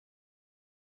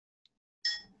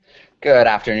Good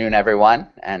afternoon, everyone,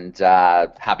 and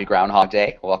happy Groundhog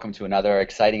Day. Welcome to another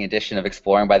exciting edition of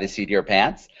Exploring by the Seat of Your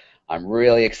Pants. I'm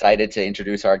really excited to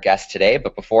introduce our guest today,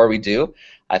 but before we do,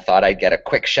 I thought I'd get a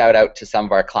quick shout out to some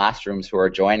of our classrooms who are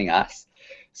joining us.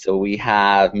 So we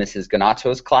have Mrs.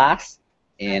 Ganato's class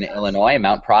in Illinois,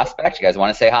 Mount Prospect. You guys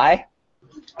want to say hi?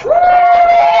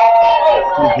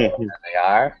 There they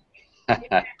are.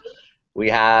 We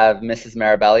have Mrs.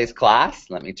 Marabelli's class.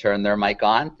 Let me turn their mic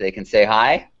on. They can say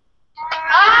hi.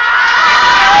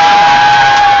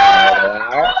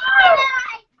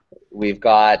 We've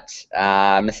got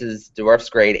Mrs. Dwarf's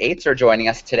grade 8s are joining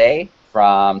us today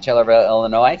from Taylorville,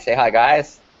 Illinois. Say hi,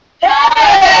 guys.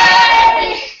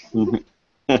 Hey!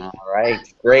 All right.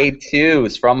 Grade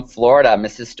 2s from Florida,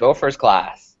 Mrs. Stouffer's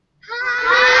class.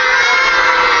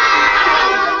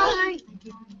 Hi!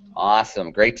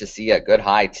 Awesome. Great to see you. Good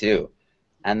hi, too.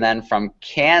 And then from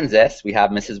Kansas, we have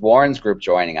Mrs. Warren's group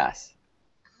joining us.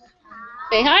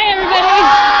 Say hi, everybody.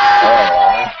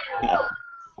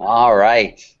 All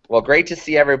right. Well, great to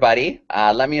see everybody.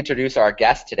 Let me introduce our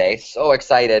guest today. So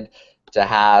excited to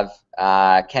have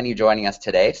Kenny joining us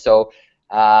today. So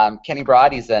Kenny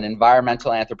Broad, he's an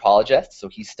environmental anthropologist. So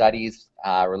he studies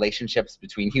relationships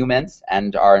between humans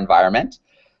and our environment.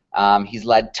 He's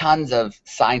led tons of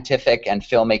scientific and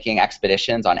filmmaking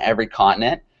expeditions on every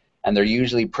continent, and they're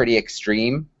usually pretty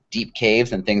extreme, deep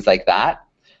caves and things like that.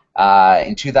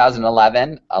 In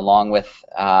 2011, along with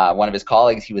one of his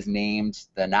colleagues, he was named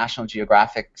the National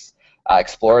Geographic's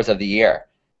Explorers of the Year,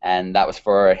 and that was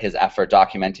for his effort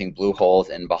documenting blue holes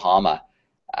in Bahamas.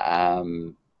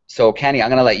 So Kenny, I'm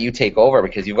going to let you take over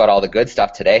because you've got all the good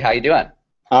stuff today. How you doing?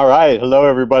 All right. Hello,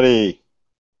 everybody.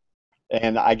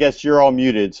 And I guess you're all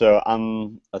muted, so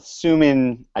I'm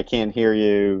assuming I can't hear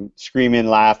you screaming,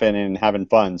 laughing, and having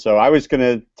fun. So I was going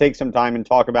to take some time and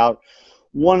talk about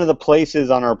one of the places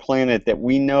on our planet that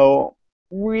we know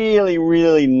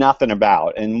really nothing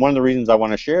about. And one of the reasons I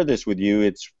want to share this with you,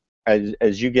 it's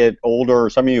as you get older, or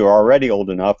some of you are already old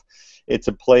enough, it's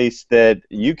a place that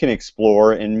you can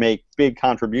explore and make big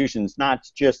contributions, not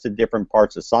just to different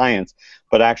parts of science,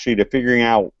 but actually to figuring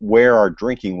out where our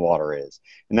drinking water is.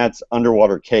 And that's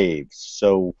underwater caves.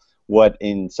 So what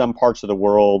in some parts of the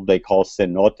world they call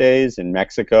cenotes in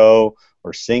Mexico,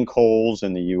 or sinkholes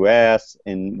in the U.S.,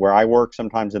 and where I work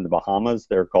sometimes in the Bahamas,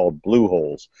 they're called blue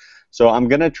holes. So I'm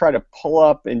going to try to pull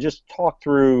up and just talk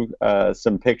through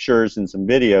some pictures and some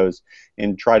videos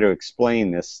and try to explain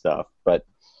this stuff. But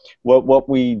what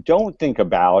we don't think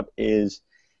about is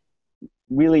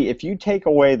really if you take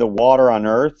away the water on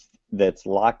Earth that's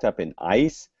locked up in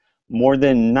ice, more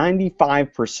than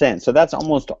 95%, so that's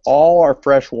almost all our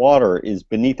fresh water is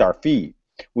beneath our feet.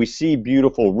 We see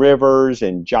beautiful rivers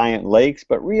and giant lakes,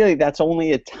 but really that's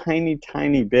only a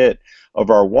tiny bit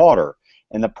of our water.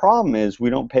 And the problem is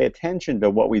we don't pay attention to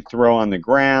what we throw on the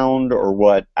ground or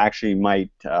what actually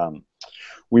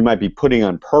we might be putting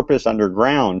on purpose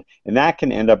underground, and that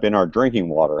can end up in our drinking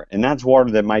water. And that's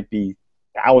water that might be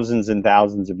thousands and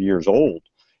thousands of years old.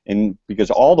 And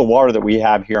because all the water that we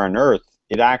have here on Earth,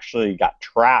 it actually got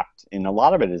trapped, and a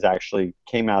lot of it is actually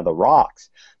came out of the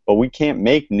rocks. But we can't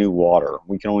make new water.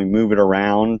 We can only move it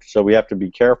around, so we have to be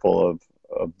careful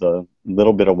of the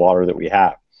little bit of water that we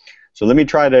have. So let me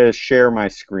try to share my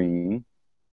screen.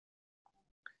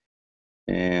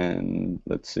 And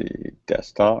let's see,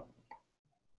 desktop.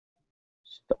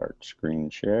 Start screen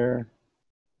share.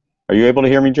 Are you able to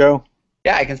hear me, Joe?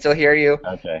 Yeah, I can still hear you.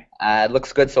 Okay. It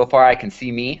looks good so far. I can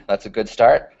see me. That's a good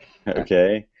start.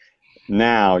 Okay.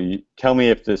 Now, you tell me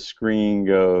if the screen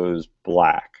goes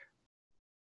black.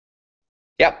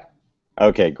 Yep.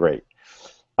 Okay, great.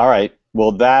 All right.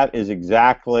 Well, that is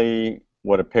exactly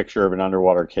what a picture of an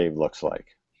underwater cave looks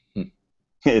like.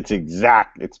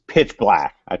 It's pitch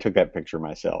black. I took that picture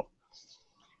myself.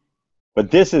 But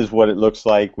this is what it looks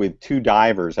like with two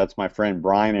divers. That's my friend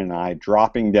Brian and I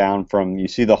dropping down from, you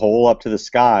see the hole up to the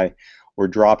sky, we're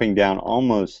dropping down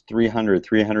almost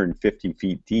 350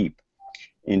 feet deep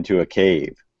into a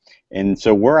cave. And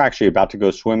so we're actually about to go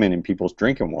swimming in people's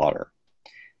drinking water.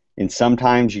 And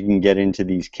sometimes you can get into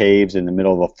these caves in the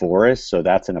middle of a forest, so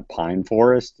that's in a pine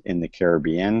forest in the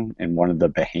Caribbean and one of the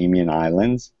Bahamian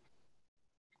islands.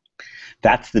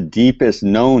 That's the deepest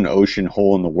known ocean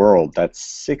hole in the world. That's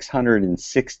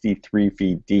 663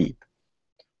 feet deep.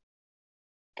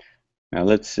 Now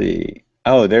let's see.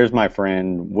 Oh, there's my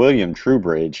friend William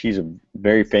Truebridge. He's a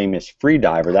very famous free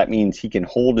diver. That means he can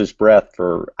hold his breath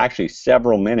for actually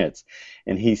several minutes,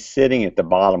 and he's sitting at the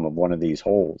bottom of one of these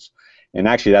holes. And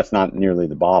actually, that's not nearly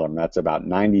the bottom. That's about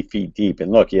 90 feet deep.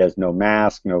 And look, he has no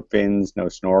mask, no fins, no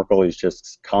snorkel. He's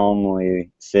just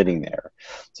calmly sitting there.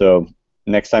 So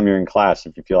next time you're in class,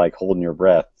 if you feel like holding your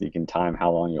breath, you can time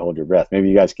how long you hold your breath. Maybe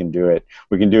you guys can do it.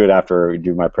 We can do it after we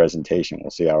do my presentation.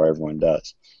 We'll see how everyone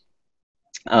does.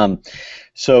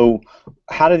 So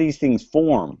how do these things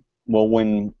form? Well,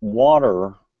 when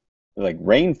water, like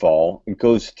rainfall, it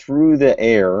goes through the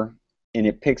air and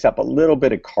it picks up a little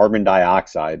bit of carbon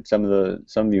dioxide. Some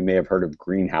of you may have heard of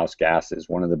greenhouse gases.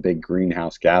 One of the big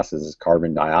greenhouse gases is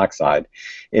carbon dioxide,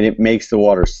 and it makes the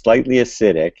water slightly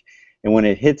acidic. And when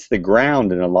it hits the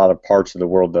ground in a lot of parts of the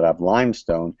world that have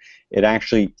limestone, it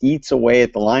actually eats away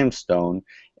at the limestone,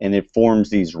 and it forms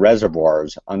these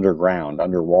reservoirs underground,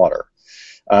 underwater,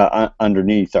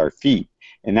 underneath our feet.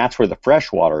 And that's where the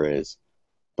fresh water is.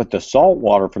 But the salt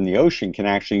water from the ocean can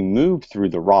actually move through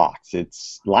the rocks.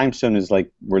 Limestone is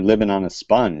like we're living on a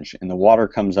sponge, and the water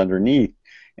comes underneath,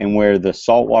 and where the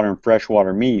salt water and fresh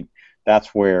water meet,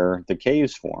 that's where the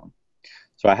caves form.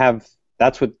 So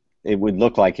that's what it would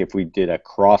look like if we did a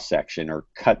cross section or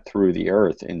cut through the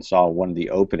earth and saw one of the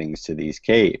openings to these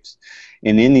caves.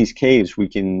 And in these caves we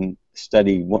can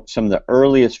study some of the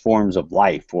earliest forms of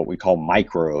life, what we call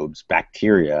microbes,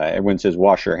 bacteria. Everyone says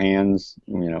wash your hands,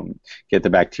 get the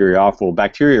bacteria off. Well,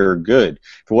 bacteria are good.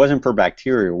 If it wasn't for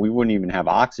bacteria, we wouldn't even have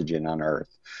oxygen on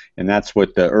Earth. And that's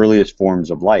what the earliest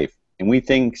forms of life. And we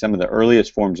think some of the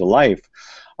earliest forms of life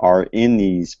are in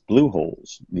these blue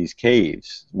holes, these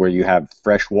caves, where you have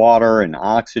fresh water and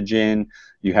oxygen,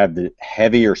 you have the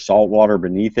heavier salt water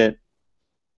beneath it,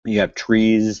 you have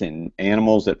trees and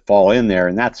animals that fall in there,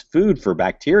 and that's food for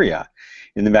bacteria.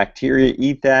 And the bacteria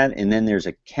eat that, and then there's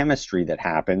a chemistry that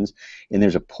happens, and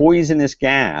there's a poisonous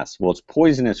gas. Well, it's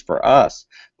poisonous for us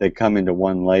that come into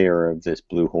one layer of this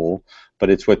blue hole, but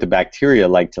it's what the bacteria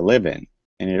like to live in.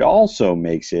 And it also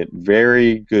makes it a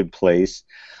very good place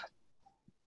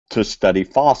to study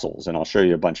fossils, and I'll show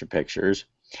you a bunch of pictures.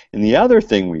 And the other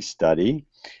thing we study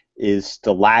is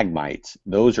stalagmites.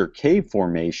 Those are cave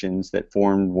formations that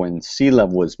formed when sea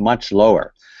level was much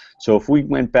lower. So if we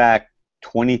went back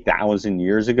 20,000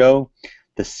 years ago,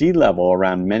 the sea level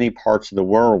around many parts of the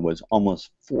world was almost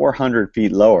 400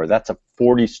 feet lower. That's a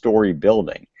 40-story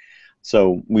building.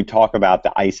 So we talk about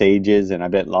the ice ages, and I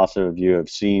bet lots of you have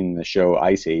seen the show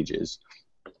Ice Ages.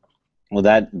 Well,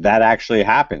 that actually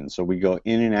happens. So we go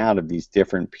in and out of these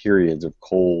different periods of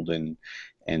cold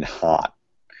and hot.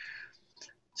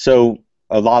 So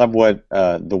a lot of what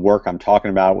the work I'm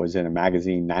talking about was in a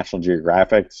magazine, National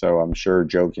Geographic, so I'm sure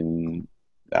Joe can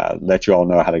let you all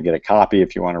know how to get a copy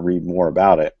if you want to read more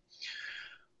about it.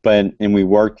 And we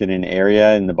worked in an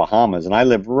area in the Bahamas, and I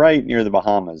live right near the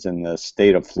Bahamas in the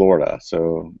state of Florida,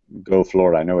 so go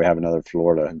Florida. I know we have another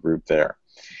Florida group there.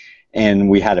 And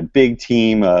we had a big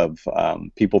team of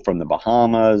people from the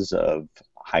Bahamas, of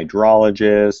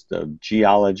hydrologists, of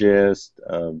geologists,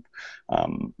 of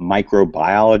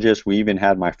microbiologists. We even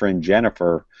had my friend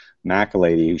Jennifer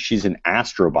McAlady. She's an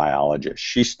astrobiologist.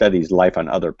 She studies life on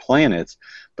other planets,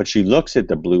 but she looks at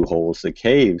the blue holes, the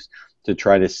caves, to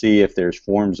try to see if there's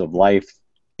forms of life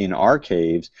in our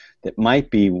caves that might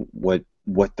be what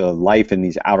the life in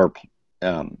these outer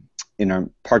in our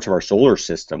parts of our solar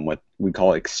system, what we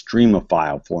call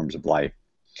extremophile forms of life.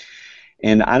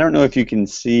 And I don't know if you can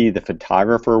see the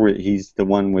photographer. He's the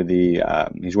one with the,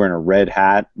 he's wearing a red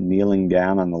hat, kneeling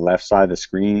down on the left side of the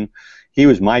screen. He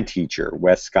was my teacher,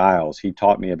 Wes Skiles. He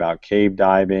taught me about cave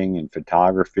diving and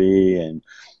photography and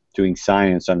doing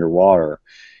science underwater.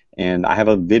 And I have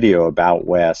a video about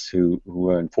Wes, who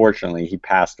unfortunately, he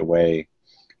passed away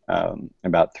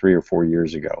about 3 or 4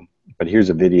 years ago. But here's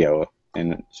a video,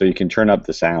 and so you can turn up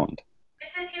the sound.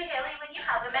 Mrs. Hugh Haley, when you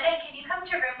have a minute, can you come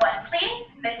to room 1, please?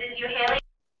 Mrs. Hugh Haley.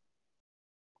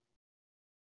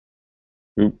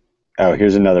 Oop. Oh,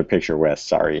 here's another picture, Wes.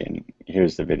 Sorry, and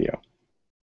here's the video.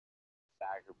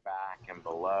 Stagger back and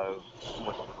below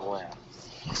with a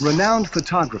lens. Renowned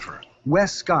photographer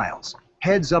Wes Skiles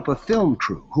heads up a film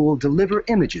crew who will deliver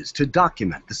images to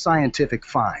document the scientific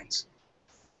finds.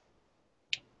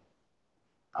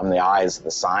 I'm the eyes of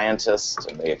the scientists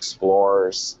and the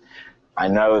explorers. I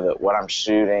know that what I'm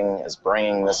shooting is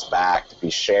bringing this back to be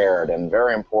shared in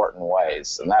very important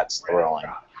ways, and that's thrilling.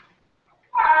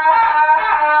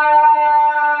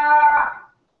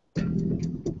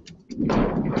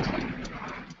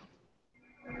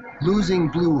 Losing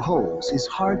blue holes is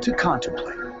hard to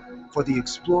contemplate for the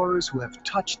explorers who have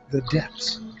touched the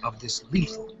depths of this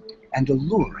lethal and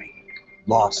alluring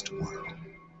lost world.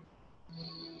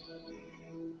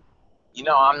 You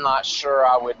know, I'm not sure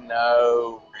I would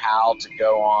know how to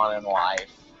go on in life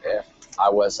if I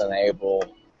wasn't able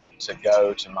to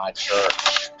go to my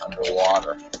church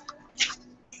underwater.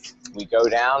 We go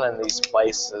down in these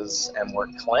places and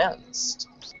we're cleansed.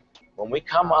 When we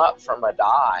come up from a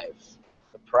dive,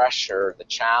 pressure, the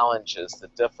challenges, the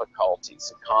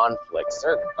difficulties, the conflicts,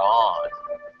 they're gone.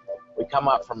 We come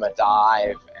up from a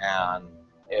dive and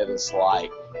it is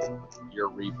like you're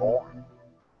reborn.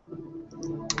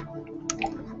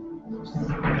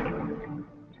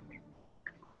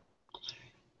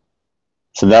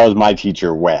 So that was my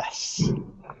teacher, Wes.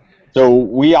 So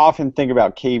we often think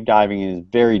about cave diving as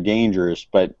very dangerous,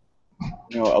 but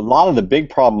you know, a lot of the big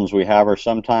problems we have are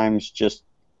sometimes just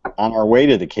on our way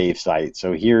to the cave site.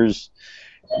 So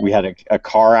we had a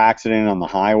car accident on the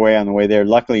highway on the way there.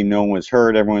 Luckily, no one was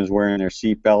hurt. Everyone was wearing their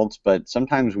seatbelts. But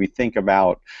sometimes we think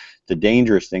about the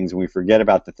dangerous things and we forget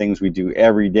about the things we do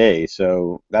every day.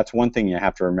 So that's one thing you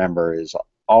have to remember is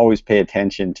always pay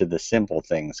attention to the simple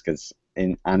things, because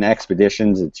on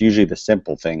expeditions, it's usually the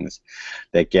simple things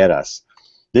that get us.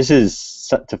 This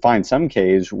is to find some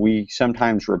caves. We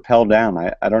sometimes rappel down.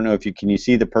 I don't know if can you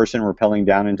see the person rappelling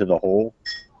down into the hole?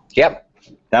 Yep.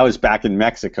 That was back in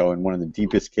Mexico in one of the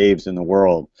deepest caves in the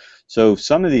world. So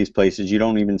some of these places you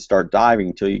don't even start diving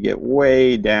until you get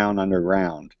way down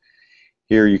underground.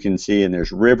 Here you can see, and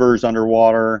there's rivers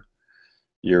underwater.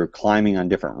 You're climbing on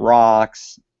different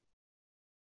rocks.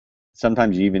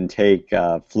 Sometimes you even take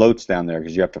floats down there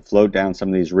because you have to float down some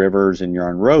of these rivers, and you're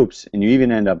on ropes, and you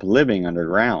even end up living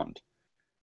underground.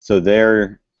 So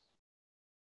there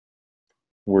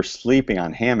we're sleeping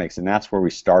on hammocks, and that's where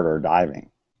we start our diving.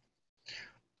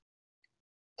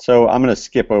 So I'm going to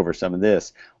skip over some of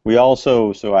this. I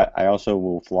also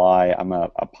will fly. I'm a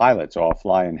pilot, so I'll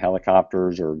fly in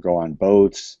helicopters or go on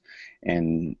boats,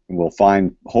 and we'll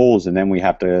find holes, and then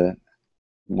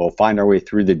we'll find our way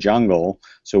through the jungle.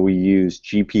 So we use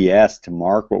GPS to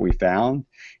mark what we found,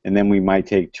 and then we might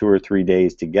take 2 or 3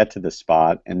 days to get to the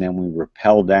spot, and then we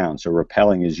rappel down. So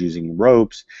rappelling is using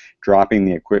ropes, dropping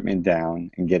the equipment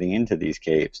down, and getting into these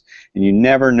caves. And you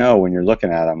never know when you're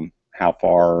looking at them how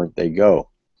far they go.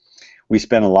 We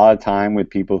spend a lot of time with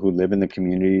people who live in the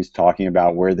communities talking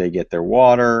about where they get their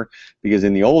water, because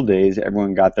in the old days,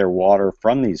 everyone got their water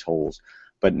from these holes.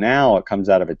 But now it comes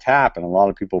out of a tap, and a lot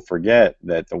of people forget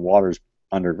that the water's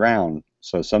underground.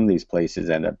 So some of these places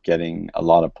end up getting a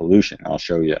lot of pollution. I'll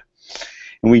show you.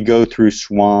 And we go through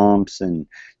swamps, and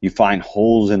you find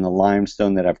holes in the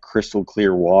limestone that have crystal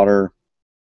clear water.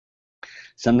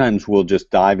 Sometimes we'll just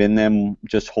dive in them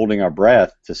just holding our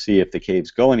breath to see if the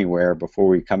caves go anywhere before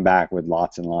we come back with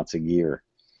lots and lots of gear.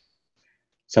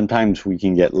 Sometimes we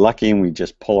can get lucky and we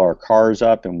just pull our cars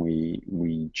up and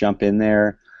we jump in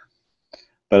there.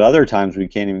 But other times we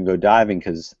can't even go diving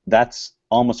because that's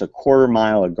almost a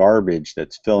quarter-mile of garbage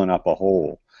that's filling up a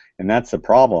hole. And that's the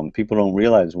problem. People don't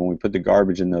realize when we put the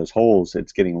garbage in those holes,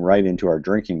 it's getting right into our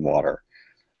drinking water.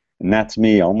 And that's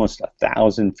me almost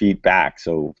 1,000 feet back,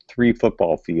 so 3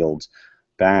 football fields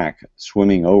back,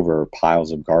 swimming over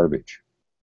piles of garbage.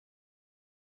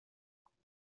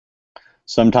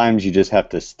 Sometimes you just have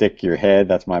to stick your head,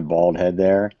 that's my bald head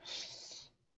there,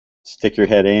 stick your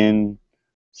head in,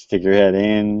 stick your head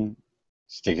in,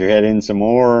 stick your head in some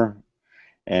more,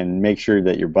 and make sure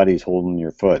that your buddy's holding your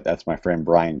foot. That's my friend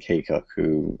Brian Kaycook,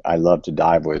 who I love to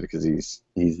dive with because he's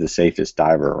the safest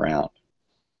diver around.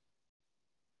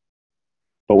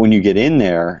 But when you get in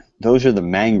there, those are the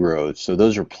mangroves. So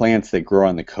those are plants that grow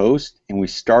on the coast. And we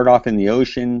start off in the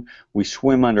ocean. We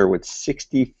swim under with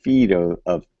 60 feet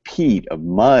of peat, of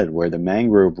mud, where the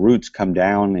mangrove roots come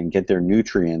down and get their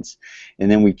nutrients. And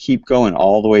then we keep going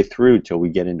all the way through till we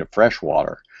get into fresh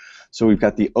water. So we've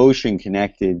got the ocean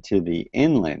connected to the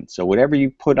inland. So whatever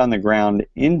you put on the ground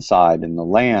inside in the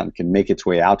land can make its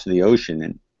way out to the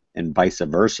ocean and vice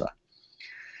versa.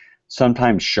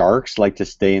 Sometimes sharks like to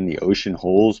stay in the ocean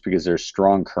holes because there's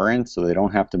strong currents, so they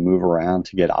don't have to move around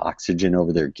to get oxygen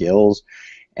over their gills.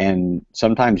 And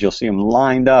sometimes you'll see them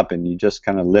lined up, and you just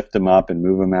kind of lift them up and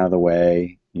move them out of the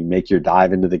way. You make your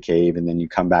dive into the cave, and then you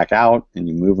come back out, and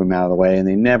you move them out of the way, and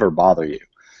they never bother you.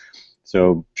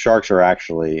 So sharks are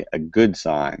actually a good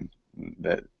sign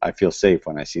that I feel safe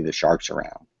when I see the sharks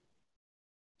around.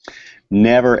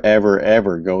 Never, ever,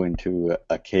 ever go into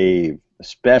a cave,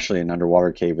 especially an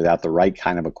underwater cave, without the right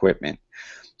kind of equipment.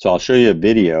 So I'll show you a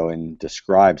video and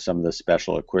describe some of the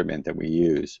special equipment that we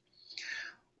use.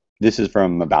 This is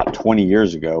from about 20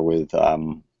 years ago with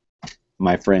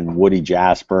my friend Woody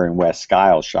Jasper and Wes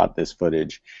Skiles shot this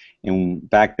footage. And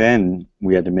back then,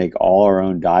 we had to make all our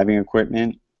own diving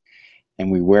equipment,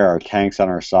 and we wear our tanks on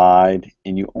our side,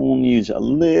 and you only use a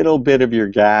little bit of your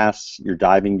gas, your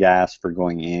diving gas, for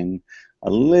going in, a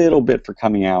little bit for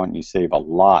coming out, and you save a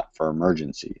lot for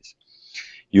emergencies.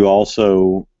 You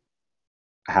also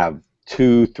have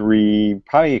 2, 3,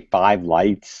 probably 5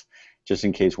 lights, just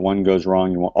in case one goes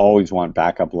wrong. You will always want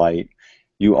backup light.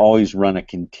 you always run a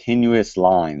continuous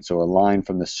line. So a line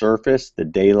from the surface, the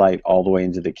daylight, all the way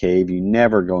into the cave. You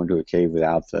never go into a cave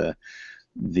without the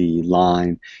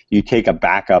line. You take a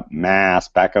backup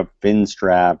mask, backup fin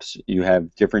straps. You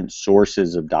have different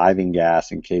sources of diving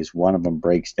gas in case one of them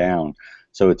breaks down.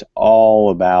 So it's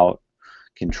all about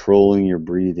controlling your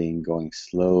breathing, going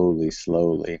slowly,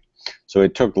 slowly. So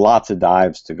it took lots of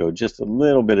dives to go just a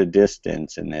little bit of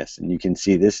distance in this. And you can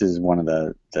see this is one of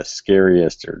the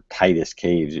scariest or tightest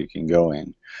caves you can go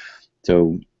in.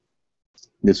 So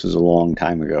this was a long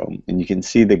time ago. And you can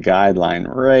see the guideline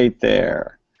right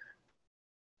there.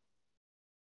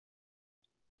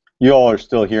 You all are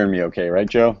still hearing me okay, right,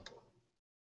 Joe?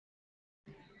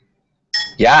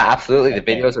 Yeah, absolutely. The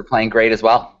videos are playing great as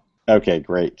well. Okay,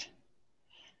 great.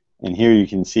 And here you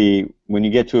can see when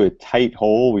you get to a tight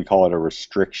hole, we call it a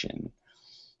restriction.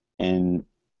 And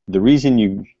the reason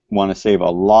you want to save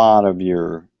a lot of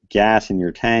your gas in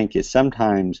your tank is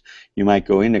sometimes you might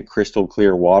go into crystal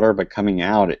clear water, but coming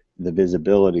out, the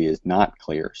visibility is not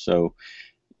clear. So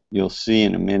you'll see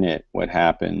in a minute what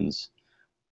happens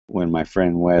when my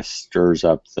friend Wes stirs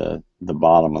up the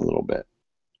bottom a little bit.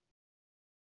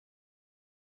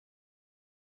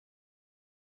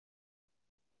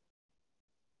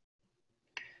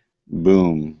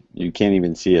 Boom. You can't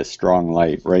even see a strong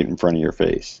light right in front of your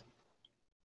face.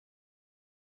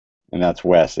 And that's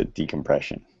Wes at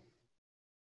decompression.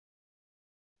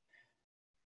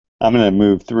 I'm going to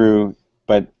move through,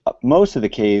 but most of the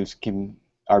caves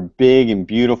are big and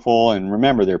beautiful, and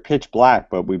remember, they're pitch black,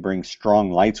 but we bring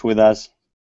strong lights with us.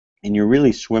 And you're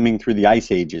really swimming through the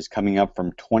ice ages, coming up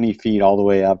from 20 feet all the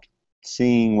way up,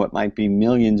 seeing what might be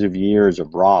millions of years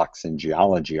of rocks and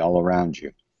geology all around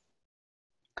you.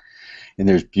 And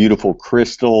there's beautiful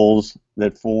crystals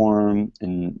that form,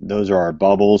 and those are our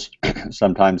bubbles.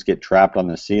 Sometimes get trapped on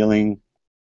the ceiling.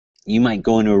 You might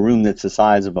go into a room that's the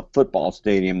size of a football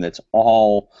stadium that's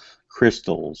all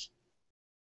crystals.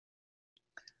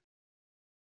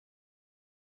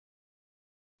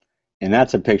 And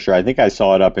that's a picture, I think I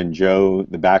saw it up in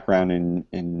the background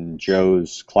in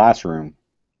Joe's classroom.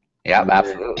 Yeah,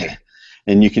 absolutely.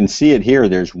 And you can see it here.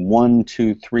 There's 1,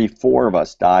 2, 3, 4 of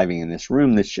us diving in this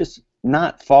room that's just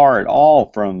not far at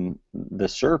all from the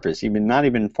surface, not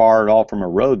even far at all from a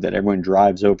road that everyone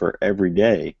drives over every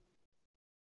day.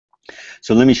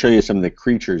 So let me show you some of the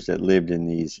creatures that lived in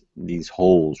these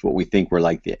holes, what we think were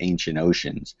like the ancient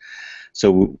oceans.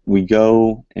 So we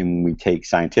go and we take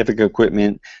scientific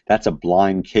equipment. That's a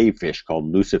blind cavefish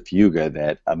called Lucifuga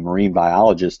that a marine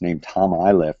biologist named Tom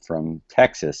Iliff from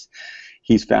Texas,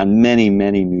 he's found many,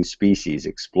 many new species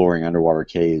exploring underwater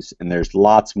caves, and there's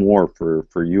lots more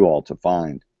for you all to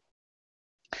find.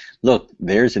 Look,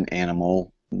 there's an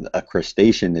animal, a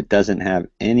crustacean that doesn't have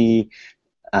any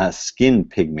skin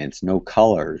pigments, no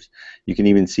colors. You can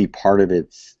even see part of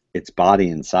its body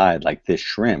inside, like this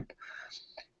shrimp.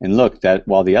 And look, that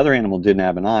while the other animal didn't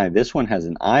have an eye, this one has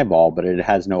an eyeball, but it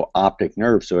has no optic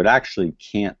nerve, so it actually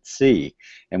can't see.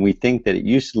 And we think that it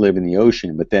used to live in the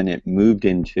ocean, but then it moved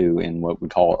into, in what we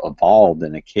call evolved,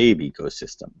 in a cave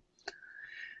ecosystem.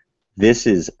 This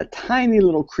is a tiny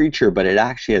little creature, but it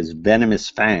actually has venomous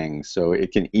fangs, so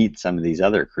it can eat some of these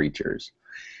other creatures.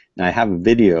 And I have a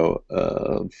video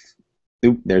of,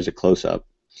 there's a close-up.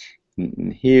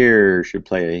 Here's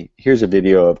a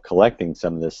video of collecting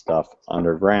some of this stuff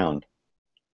underground.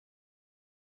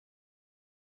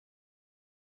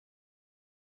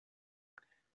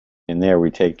 And there we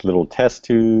take little test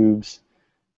tubes,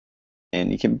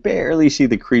 and you can barely see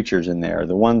the creatures in there.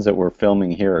 The ones that we're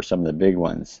filming here are some of the big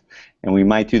ones. And we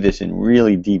might do this in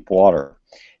really deep water.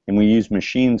 And we use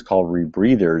machines called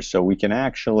rebreathers, so we can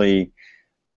actually,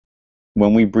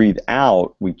 when we breathe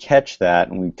out, we catch that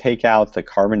and we take out the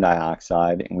carbon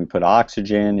dioxide and we put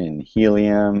oxygen and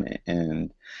helium,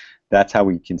 and that's how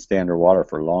we can stay underwater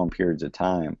for long periods of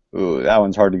time. Ooh, that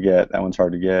one's hard to get. That one's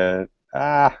hard to get.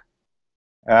 Got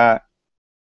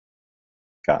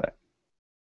it.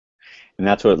 And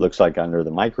that's what it looks like under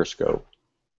the microscope.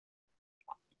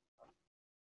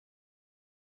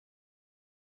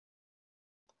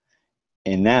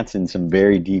 And that's in some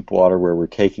very deep water where we're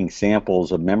taking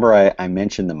samples. Remember I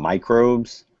mentioned the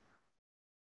microbes?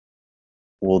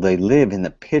 Well, they live in the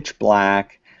pitch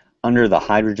black under the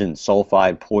hydrogen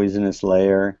sulfide poisonous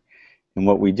layer. And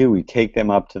what we do, we take them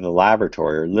up to the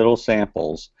laboratory, or little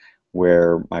samples,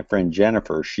 where my friend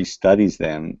Jennifer, she studies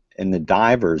them. And the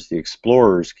divers, the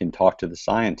explorers, can talk to the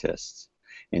scientists.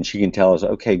 And she can tell us,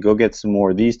 okay, go get some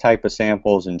more of these type of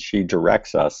samples, and she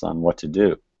directs us on what to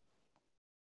do.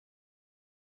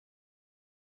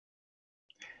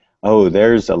 Oh,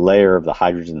 there's a layer of the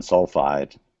hydrogen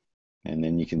sulfide. And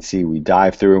then you can see we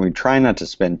dive through, and we try not to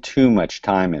spend too much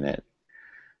time in it.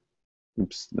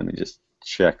 Oops, let me just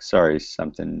check. Sorry,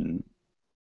 something.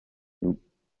 Oop.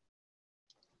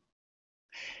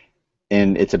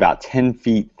 And it's about 10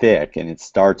 feet thick, and it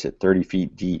starts at 30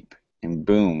 feet deep. And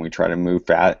boom, we try to move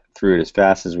through it as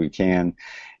fast as we can.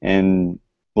 And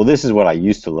well, this is what I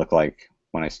used to look like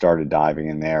when I started diving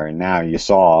in there. And now you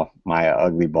saw my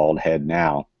ugly bald head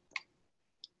now.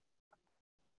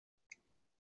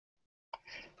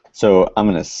 So I'm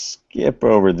going to skip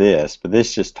over this, but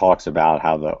this just talks about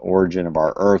how the origin of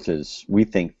our Earth is, we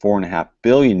think, 4.5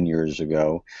 billion years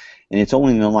ago, and it's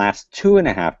only in the last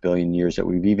 2.5 billion years that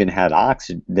we've even had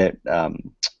oxygen, that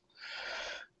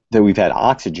we've had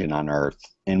oxygen on Earth,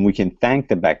 and we can thank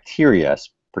the bacteria,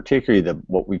 particularly the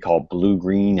what we call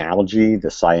blue-green algae, the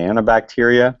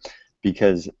cyanobacteria,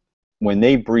 because when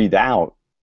they breathe out,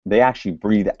 they actually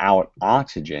breathe out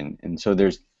oxygen, and so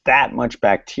there's that much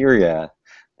bacteria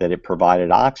that it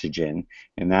provided oxygen,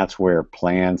 and that's where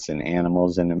plants and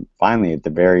animals, and then finally at the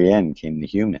very end came the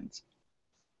humans.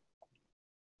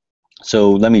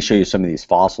 So let me show you some of these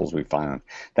fossils we found.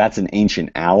 That's an ancient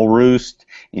owl roost,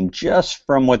 and just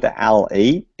from what the owl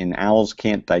ate, and owls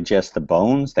can't digest the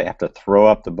bones, they have to throw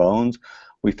up the bones,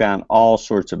 we found all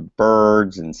sorts of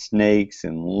birds and snakes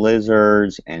and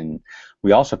lizards, and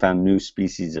we also found new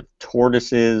species of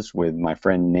tortoises with my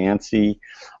friend Nancy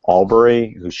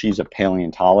Albury, who she's a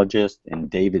paleontologist, and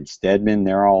David Stedman.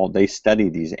 They study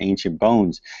these ancient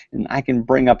bones, and I can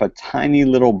bring up a tiny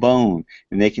little bone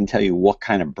and they can tell you what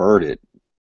kind of bird it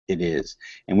is.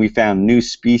 And we found new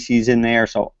species in there,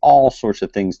 so all sorts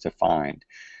of things to find.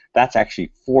 That's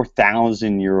actually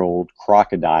 4,000-year-old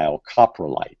crocodile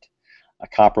coprolite. A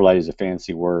coprolite is a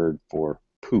fancy word for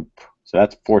poop. So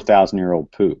that's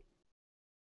 4,000-year-old poop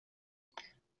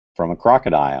from a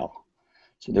crocodile.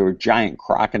 So there were giant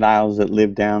crocodiles that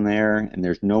lived down there, and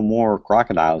there's no more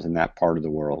crocodiles in that part of the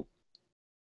world.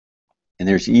 And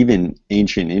there's even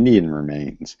ancient Indian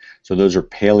remains. So those are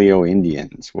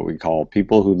Paleo-Indians, what we call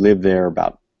people who lived there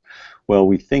about, well,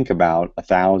 we think about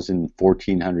 1,000,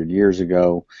 1,400 years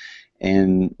ago,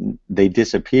 and they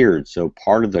disappeared. So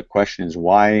part of the question is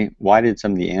why did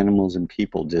some of the animals and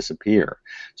people disappear?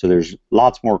 So there's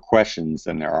lots more questions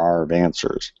than there are of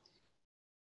answers.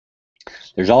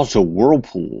 There's also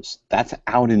whirlpools. That's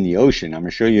out in the ocean. I'm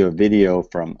going to show you a video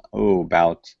from,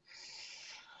 that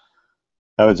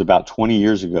was about 20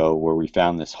 years ago, where we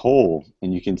found this hole,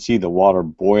 and you can see the water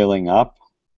boiling up,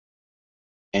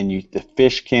 and the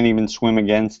fish can't even swim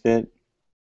against it.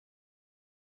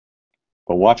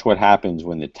 But watch what happens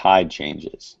when the tide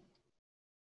changes.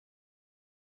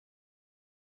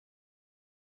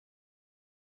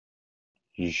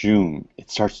 Zoom, it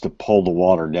starts to pull the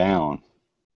water down,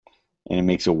 and it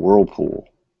makes a whirlpool.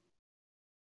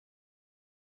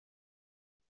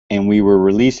 And we were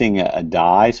releasing a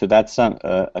dye, so that's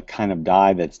a kind of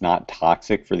dye that's not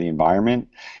toxic for the environment,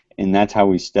 and that's how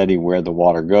we study where the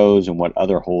water goes and what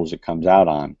other holes it comes out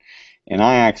on. And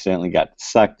I accidentally got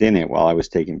sucked in it while I was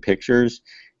taking pictures,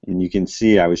 and you can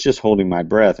see I was just holding my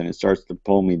breath, and it starts to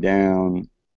pull me down,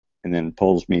 and then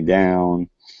pulls me down.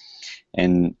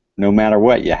 And no matter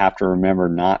what, you have to remember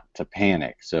not to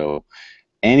panic. So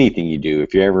anything you do,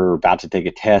 if you're ever about to take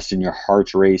a test and your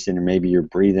heart's racing, or maybe you're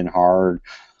breathing hard,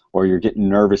 or you're getting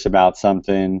nervous about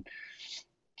something,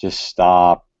 just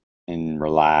stop and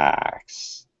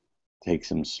relax. Take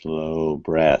some slow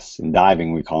breaths. In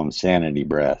diving, we call them sanity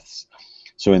breaths.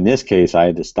 So in this case, I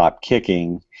had to stop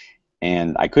kicking,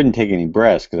 and I couldn't take any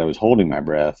breaths because I was holding my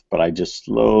breath, but I just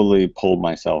slowly pulled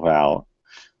myself out.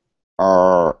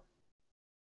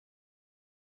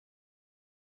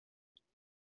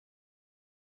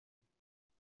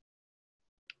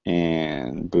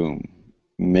 And boom,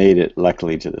 made it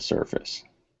luckily to the surface.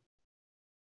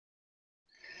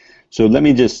 So let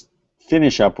me just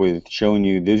finish up with showing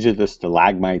you, these are the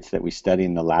stalagmites that we study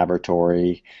in the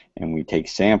laboratory, and we take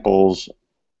samples,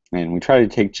 and we try to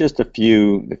take just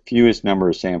the fewest number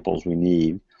of samples we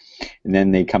need, and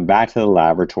then they come back to the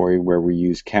laboratory where we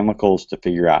use chemicals to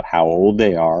figure out how old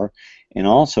they are, and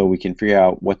also we can figure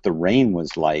out what the rain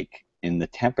was like and the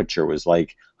temperature was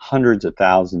like hundreds of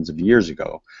thousands of years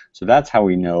ago. So that's how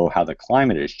we know how the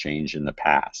climate has changed in the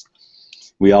past.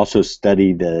 We also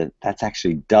study that's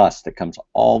actually dust that comes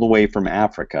all the way from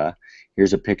Africa.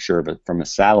 Here's a picture of it from a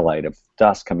satellite of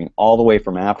dust coming all the way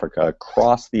from Africa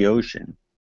across the ocean,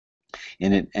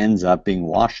 and it ends up being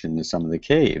washed into some of the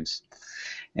caves.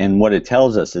 And what it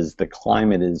tells us is the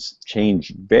climate has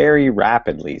changed very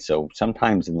rapidly, so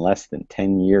sometimes in less than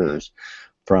 10 years,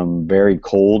 from very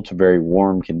cold to very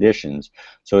warm conditions.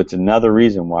 So it's another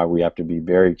reason why we have to be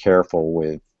very careful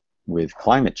with with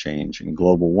climate change and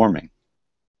global warming.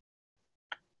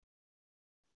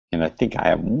 And I think I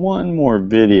have one more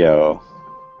video.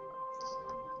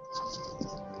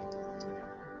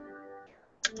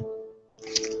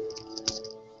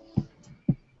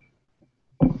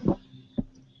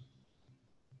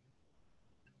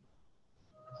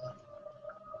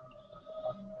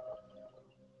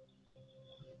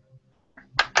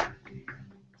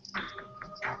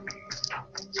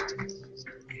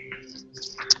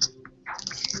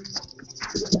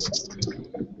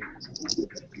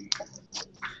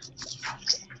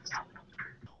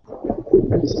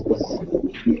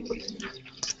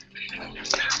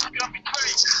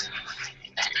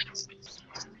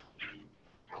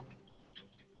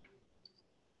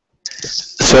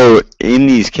 So in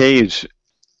these caves,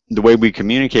 the way we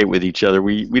communicate with each other,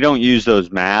 we don't use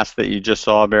those masks that you just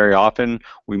saw very often.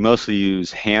 We mostly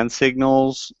use hand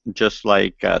signals, just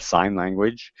like sign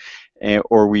language,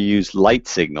 or we use light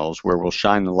signals where we'll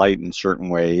shine the light in certain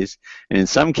ways. And in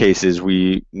some cases,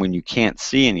 when you can't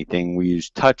see anything, we use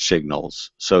touch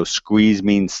signals. So squeeze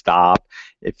means stop.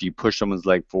 If you push someone's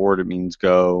leg forward, it means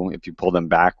go. If you pull them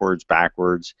backwards,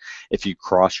 backwards. If you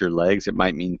cross your legs, it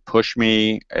might mean push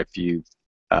me. If you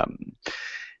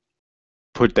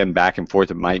put them back and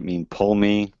forth, it might mean pull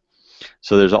me.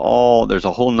 So there's a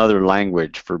whole nother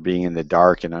language for being in the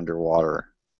dark and underwater.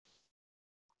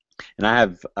 And I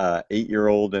have an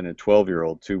 8-year-old and a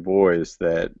 12-year-old, 2 boys,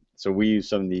 so we use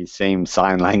some of these same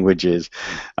sign languages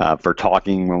for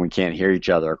talking when we can't hear each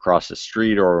other across the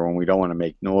street or when we don't want to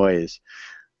make noise.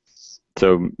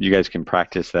 So you guys can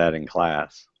practice that in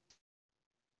class.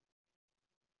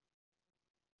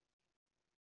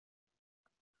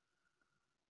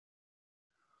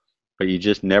 But you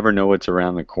just never know what's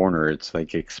around the corner. It's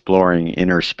like exploring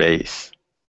inner space.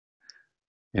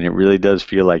 And it really does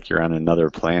feel like you're on another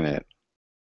planet.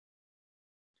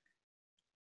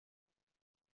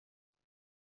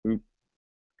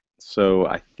 So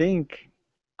I think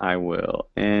I will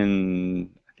end.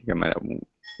 I think I might have.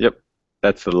 Yep,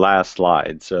 that's the last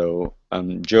slide. So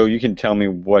Joe, you can tell me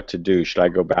what to do. Should I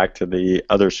go back to the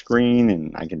other screen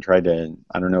and I can try to,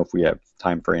 I don't know if we have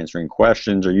time for answering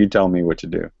questions, or you tell me what to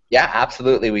do. Yeah,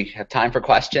 absolutely. We have time for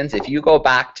questions. If you go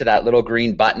back to that little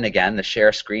green button again, the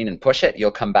share screen, and push it,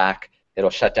 you'll come back. It'll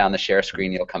shut down the share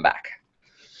screen. You'll come back.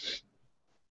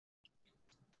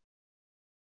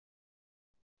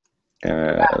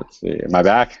 Let's see. Am I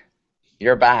back?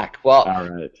 You're back. Well, all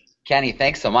right. Kenny,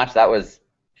 thanks so much. That was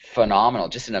phenomenal.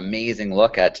 Just an amazing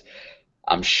look at,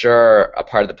 I'm sure, a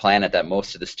part of the planet that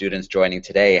most of the students joining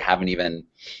today haven't even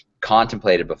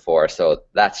contemplated before. So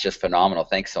that's just phenomenal.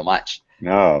 Thanks so much.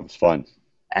 No, it was fun.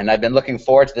 And I've been looking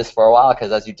forward to this for a while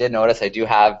because, as you did notice, I do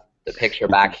have the picture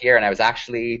back here. And I was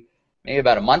actually maybe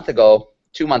about a month ago,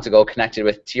 2 months ago, connected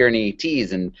with Tierney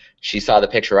Tees, and she saw the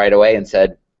picture right away and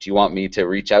said, do you want me to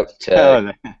reach out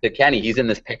to Kenny? He's in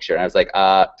this picture. And I was like,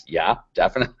 yeah,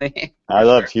 definitely. I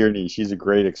love Tierney. She's a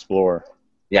great explorer.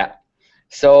 Yeah.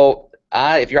 So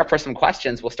if you're up for some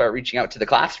questions, we'll start reaching out to the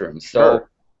classrooms. So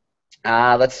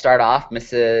let's start off.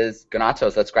 Mrs.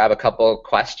 Ganatos, let's grab a couple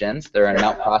questions. They're in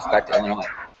Mount Prospect, Illinois.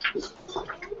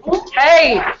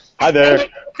 Hey. Hi there.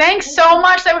 Thanks so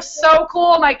much. That was so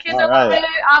cool. My kids are loving it.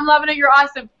 I'm loving it. You're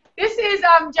awesome. This is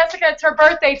Jessica. It's her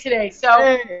birthday today. So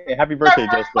hey, happy birthday,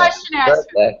 Jessica. Question asked.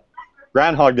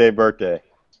 Groundhog Day birthday.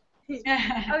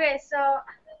 Okay, so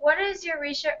what is your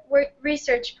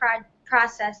research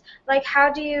process? Like,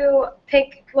 how do you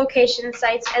pick location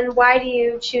sites, and why do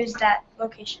you choose that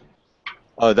location?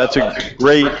 Oh, that's a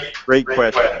great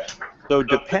question. So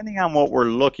depending on what we're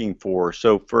looking for,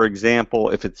 so for example,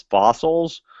 if it's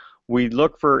fossils, we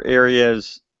look for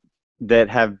areas that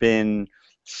have been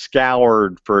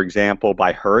scoured, for example,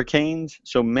 by hurricanes.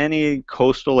 So many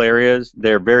coastal areas,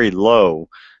 they're very low.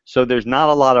 So there's not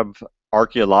a lot of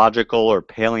archaeological or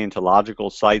paleontological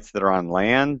sites that are on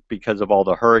land because of all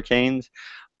the hurricanes.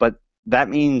 But that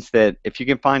means that if you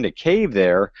can find a cave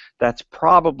there, that's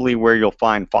probably where you'll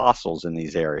find fossils in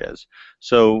these areas.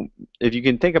 So if you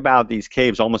can think about these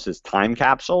caves almost as time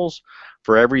capsules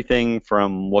for everything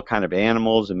from what kind of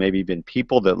animals and maybe even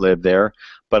people that live there,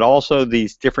 but also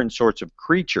these different sorts of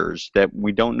creatures that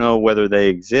we don't know whether they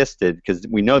existed because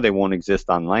we know they won't exist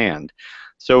on land.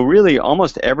 So really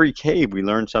almost every cave we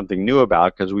learn something new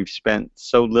about because we've spent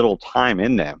so little time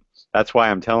in them. That's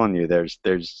why I'm telling you there's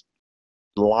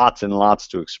lots and lots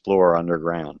to explore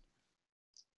underground.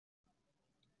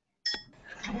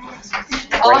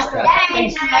 Awesome.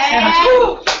 Thanks.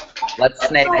 Let's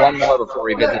snake one more before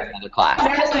we visit another class.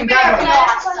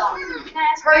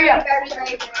 Hurry up.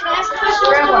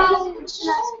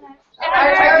 I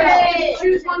already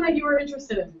choose one that you were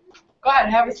interested in. Go ahead,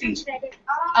 have a seat.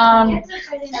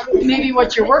 Maybe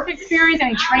what's your work experience,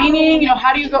 any training,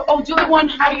 how do you go, do the one,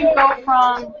 how do you go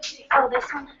from, This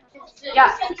one.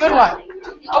 yeah, good one.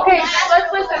 Okay,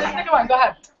 let's listen, this is a good one, go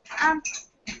ahead.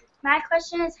 My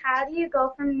question is, how do you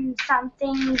go from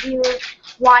something you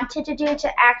wanted to do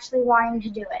to actually wanting to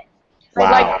do it?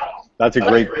 Wow, that's a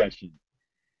great question.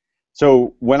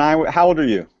 So how old are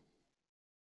you?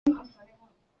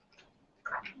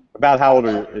 About how old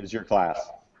is your class?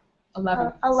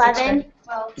 11. 11.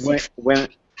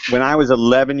 When I was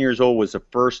 11 years old was the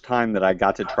first time that I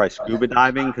got to try scuba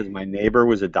diving because my neighbor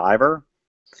was a diver.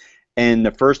 And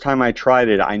the first time I tried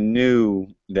it, I knew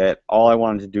that all I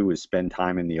wanted to do was spend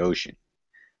time in the ocean.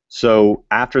 So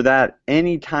after that,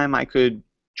 anytime I could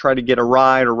try to get a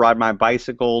ride or ride my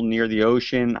bicycle near the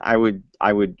ocean, I would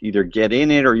either get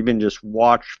in it or even just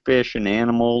watch fish and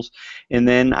animals. And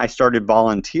then I started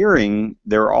volunteering.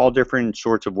 There are all different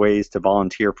sorts of ways to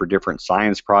volunteer for different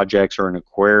science projects or an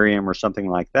aquarium or something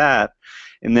like that.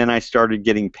 And then I started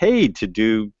getting paid to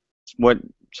do what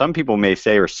some people may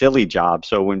say are silly jobs.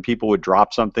 So when people would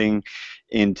drop something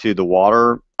into the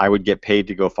water, I would get paid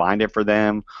to go find it for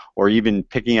them, or even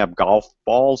picking up golf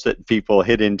balls that people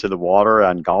hit into the water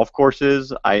on golf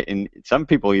courses. And some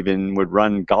people even would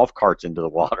run golf carts into the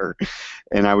water,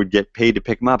 and I would get paid to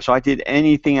pick them up. So I did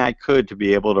anything I could to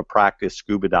be able to practice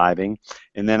scuba diving,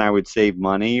 and then I would save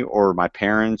money, or my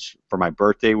parents for my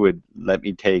birthday would let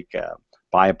me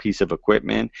buy a piece of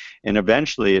equipment, and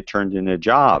eventually it turned into a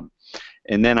job.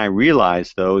 And then I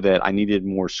realized, though, that I needed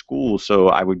more school, so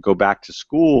I would go back to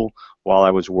school while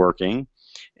I was working.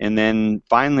 And then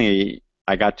finally,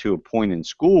 I got to a point in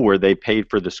school where they paid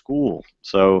for the school.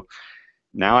 So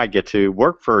now I get to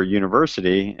work for a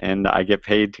university, and I get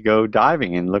paid to go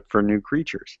diving and look for new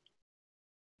creatures.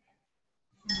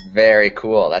 Very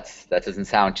cool. That doesn't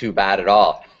sound too bad at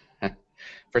all.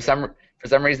 For some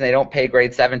reason, they don't pay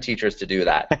grade 7 teachers to do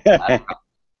that.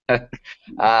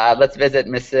 Let's visit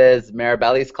Mrs.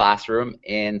 Marabelli's classroom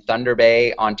in Thunder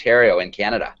Bay, Ontario, in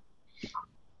Canada.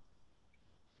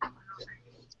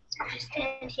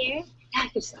 Stand here.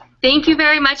 Thank you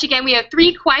very much. Again, we have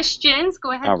 3 questions.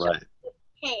 Go ahead. All right.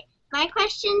 Okay, my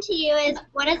question to you is,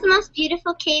 what is the most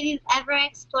beautiful cave you've ever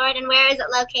explored, and where is it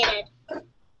located?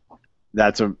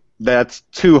 That's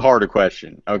too hard a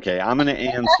question. Okay, I'm going to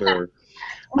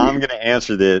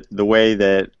answer the way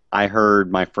that I heard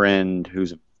my friend,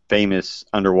 who's a famous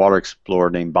underwater explorer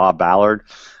named Bob Ballard.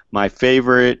 My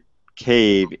favorite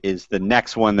cave is the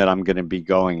next one that I'm going to be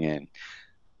going in,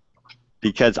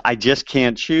 because I just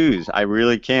can't choose. I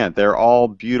really can't. They're all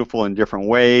beautiful in different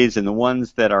ways, and the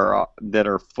ones that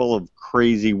are full of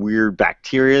crazy weird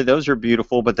bacteria, those are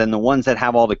beautiful. But then the ones that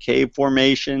have all the cave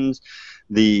formations,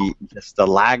 the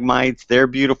stalagmites, they're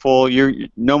beautiful.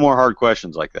 No more hard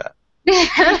questions like that.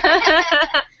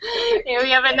 Here we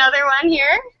have another one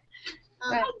here.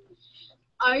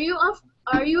 Are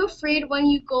you afraid when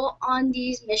you go on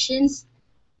these missions?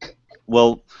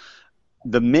 Well,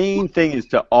 the main thing is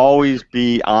to always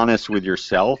be honest with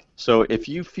yourself. So if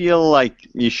you feel like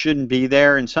you shouldn't be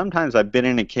there, and sometimes I've been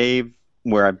in a cave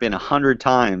where I've been 100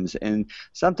 times and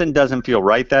something doesn't feel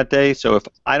right that day, so if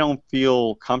I don't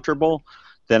feel comfortable,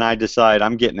 then I decide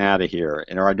I'm getting out of here,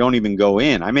 or I don't even go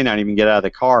in. I may not even get out of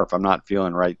the car if I'm not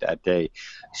feeling right that day.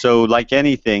 So like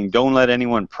anything, don't let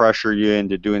anyone pressure you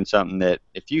into doing something that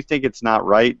if you think it's not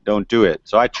right, don't do it.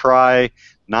 So I try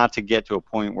not to get to a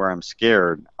point where I'm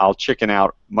scared. I'll chicken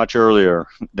out much earlier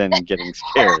than getting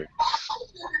scared.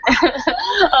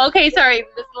 Okay, sorry.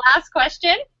 This last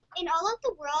question. In all of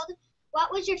the world,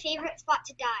 what was your favorite spot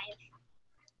to dive?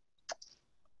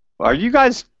 Are you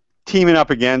guys teaming up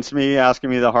against me, asking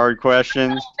me the hard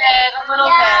questions? A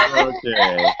little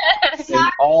bit. Okay. In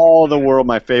all the world,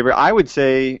 my favorite, I would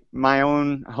say my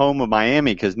own home of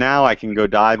Miami, because now I can go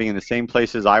diving in the same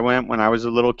places I went when I was a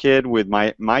little kid with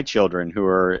my children, who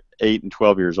are 8 and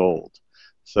 12 years old.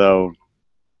 So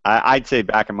I'd say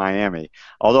back in Miami.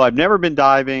 Although I've never been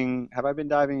diving. Have I been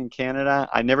diving in Canada?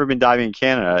 I've never been diving in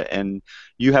Canada. And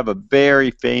you have a very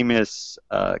famous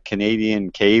Canadian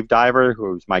cave diver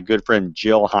who's my good friend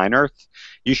Jill Heinerth.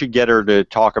 You should get her to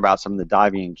talk about some of the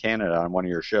diving in Canada on one of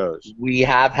your shows. We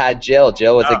have had Jill.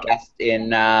 Jill was a guest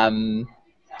in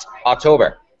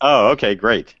October. Oh, okay,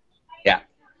 great. Yeah.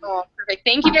 Oh, perfect.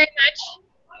 Thank you very much.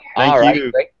 Thank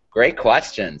you. Great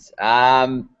questions.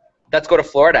 Let's go to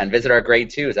Florida and visit our grade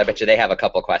 2s. I bet you they have a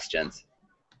couple questions.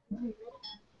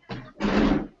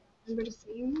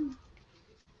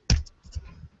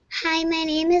 Hi, my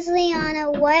name is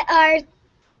Liana. What are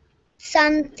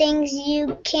some things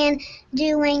you can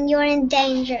do when you're in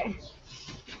danger?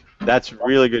 That's a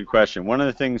really good question. One of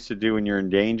the things to do when you're in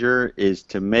danger is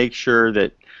to make sure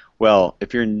that, well,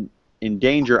 if you're in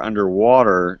danger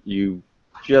underwater, you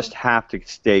just have to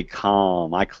stay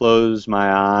calm. I close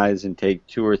my eyes and take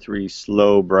 2 or 3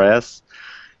 slow breaths,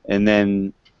 and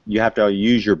then you have to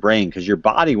use your brain because your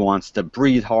body wants to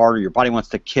breathe harder, your body wants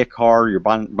to kick harder, your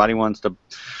body wants to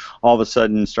all of a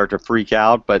sudden start to freak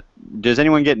out. But does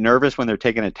anyone get nervous when they're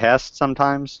taking a test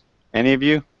sometimes? Any of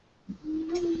you?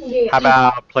 How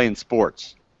about playing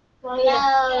sports? No.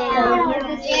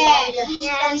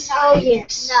 Yes. Oh,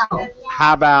 yes. No.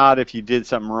 How about if you did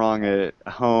something wrong at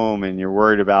home and you're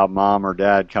worried about mom or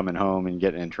dad coming home and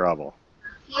getting in trouble?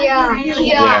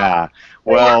 Yeah.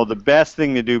 Well, the best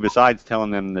thing to do besides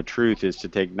telling them the truth is to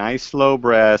take nice slow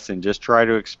breaths and just try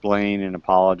to explain and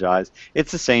apologize.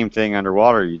 It's the same thing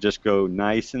underwater. You just go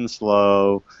nice and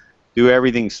slow. Do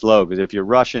everything slow, because if you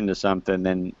rush into something,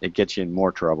 then it gets you in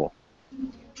more trouble.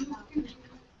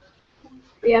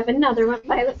 We have another one,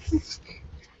 Violet.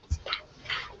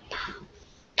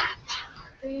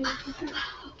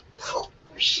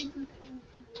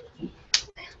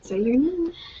 Say your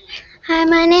name. Hi,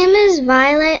 my name is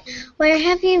Violet. Where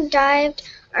have you dived?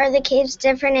 Are the caves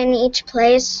different in each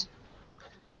place?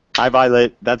 Hi,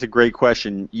 Violet. That's a great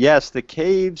question. Yes, the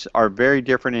caves are very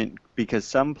different because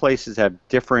some places have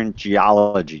different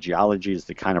geology. Geology is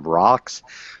the kind of rocks.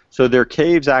 So there are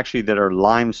caves actually that are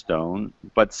limestone,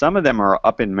 but some of them are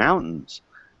up in mountains.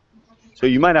 So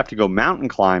you might have to go mountain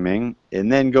climbing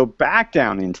and then go back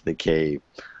down into the cave.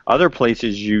 Other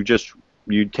places you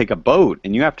take a boat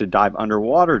and you have to dive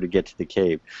underwater to get to the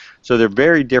cave. So they're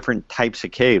very different types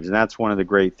of caves, and that's one of the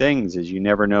great things is you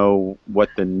never know what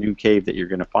the new cave that you're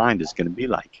going to find is going to be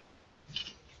like.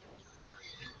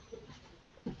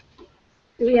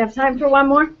 Do we have time for one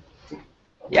more?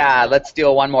 Yeah, let's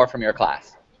steal one more from your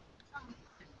class.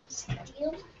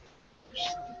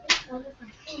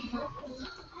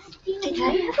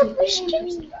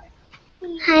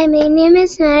 Hi, my name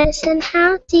is Madison.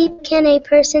 How deep can a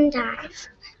person dive?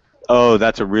 Oh,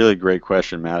 that's a really great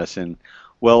question, Madison.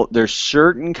 Well, there's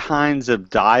certain kinds of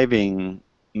diving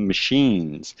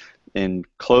machines and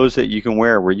clothes that you can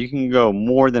wear where you can go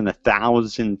more than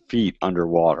 1,000 feet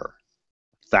underwater.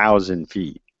 1,000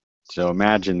 feet. So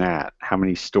imagine that, how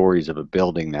many stories of a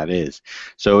building that is.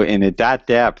 So at that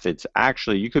depth, it's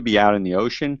actually, you could be out in the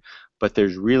ocean, but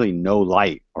there's really no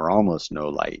light or almost no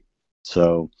light.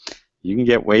 So you can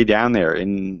get way down there,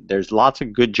 and there's lots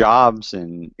of good jobs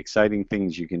and exciting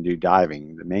things you can do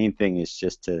diving. The main thing is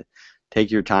just to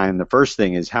take your time. The first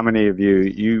thing is, how many of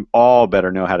you all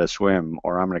better know how to swim,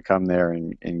 or I'm going to come there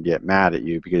and get mad at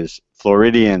you, because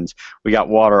Floridians, we got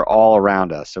water all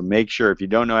around us. So make sure if you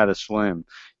don't know how to swim,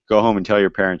 go home and tell your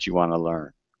parents you want to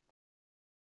learn.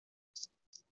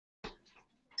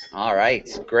 All right,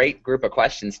 great group of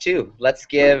questions too. Let's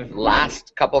give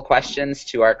last couple questions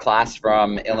to our class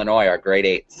from Illinois, our grade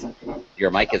 8s.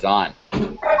 Your mic is on.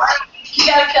 You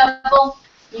got a couple.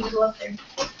 You can go up there.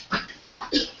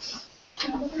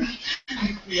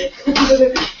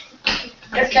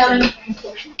 They're coming.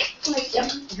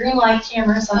 Yep. Green light,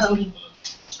 cameras on TV.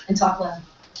 And talk loud.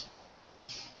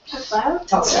 Talk loud?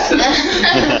 Talk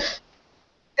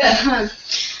loud.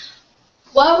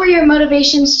 What were your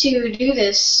motivations to do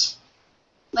this?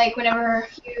 Like, whenever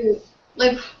you,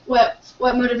 like, what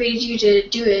motivated you to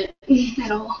do it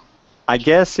at all? I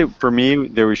guess for me,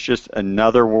 there was just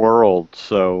another world.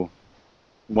 So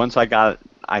once I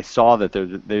saw that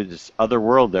there's this other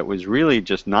world that was really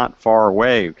just not far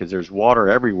away, because there's water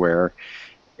everywhere,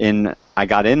 and I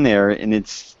got in there, and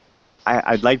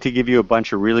I'd like to give you a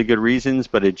bunch of really good reasons,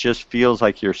 but it just feels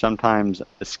like you're sometimes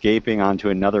escaping onto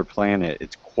another planet.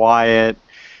 It's quiet.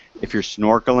 If you're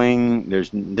snorkeling,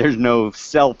 there's no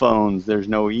cell phones, there's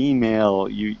no email.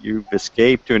 You've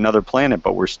escaped to another planet,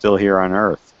 but we're still here on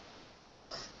Earth.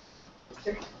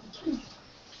 Okay,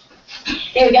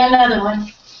 we got another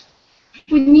one.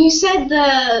 When you said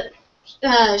the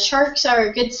sharks are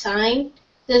a good sign,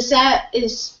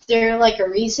 is there like a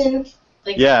reason?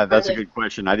 Like, yeah, that's a good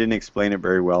question. I didn't explain it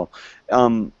very well.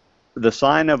 The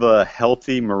sign of a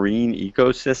healthy marine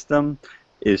ecosystem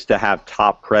is to have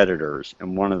top predators,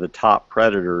 and one of the top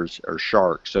predators are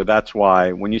sharks. So that's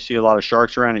why when you see a lot of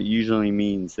sharks around, it usually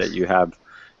means that you have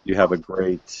a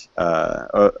great,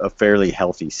 a fairly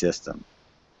healthy system.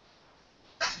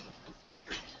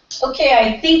 Okay,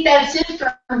 I think that's it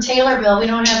from Taylorville. We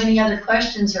don't have any other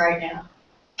questions right now.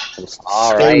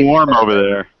 All Stay right. warm over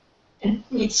there.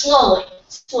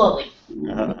 Slowly.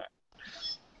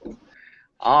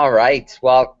 All right.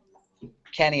 Well,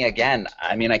 Kenny, again,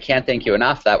 I mean, I can't thank you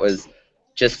enough. That was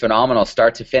just phenomenal,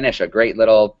 start to finish, a great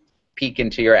little peek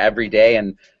into your everyday,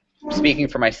 and speaking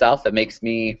for myself, it makes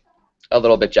me a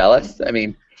little bit jealous. I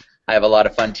mean, I have a lot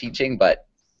of fun teaching, but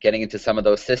getting into some of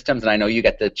those systems, and I know you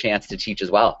get the chance to teach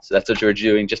as well. So that's what you were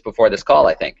doing just before this call,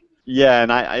 I think. Yeah,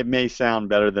 and it may sound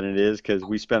better than it is because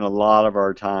we spend a lot of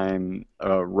our time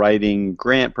writing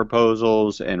grant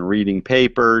proposals and reading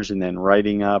papers and then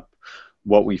writing up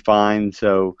what we find.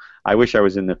 So I wish I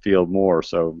was in the field more.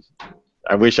 So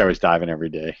I wish I was diving every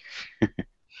day.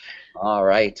 All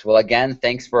right. Well, again,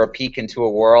 thanks for a peek into a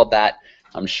world that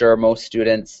I'm sure most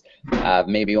students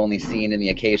maybe only seen in the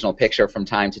occasional picture from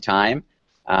time to time.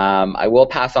 I will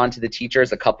pass on to the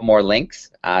teachers a couple more links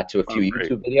to a few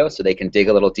YouTube videos so they can dig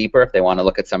a little deeper if they want to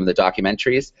look at some of the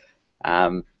documentaries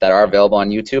that are available on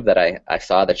YouTube that I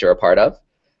saw that you're a part of.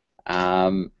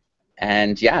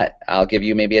 And yeah, I'll give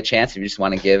you maybe a chance if you just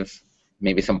want to give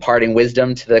maybe some parting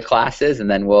wisdom to the classes, and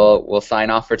then we'll sign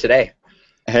off for today.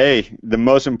 Hey, the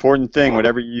most important thing,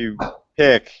 whatever you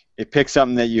pick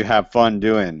something that you have fun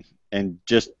doing, and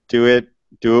just do it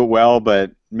well,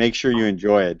 but make sure you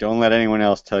enjoy it. Don't let anyone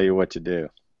else tell you what to do.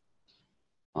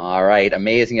 All right,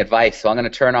 amazing advice. So I'm going to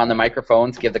turn on the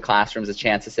microphones, give the classrooms a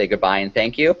chance to say goodbye and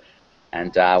thank you,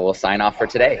 and we'll sign off for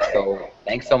today. So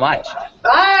thanks so much.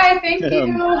 Bye, thank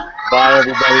you. Bye,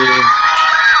 everybody.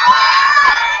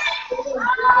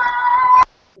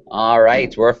 All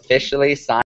right, we're officially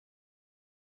signed.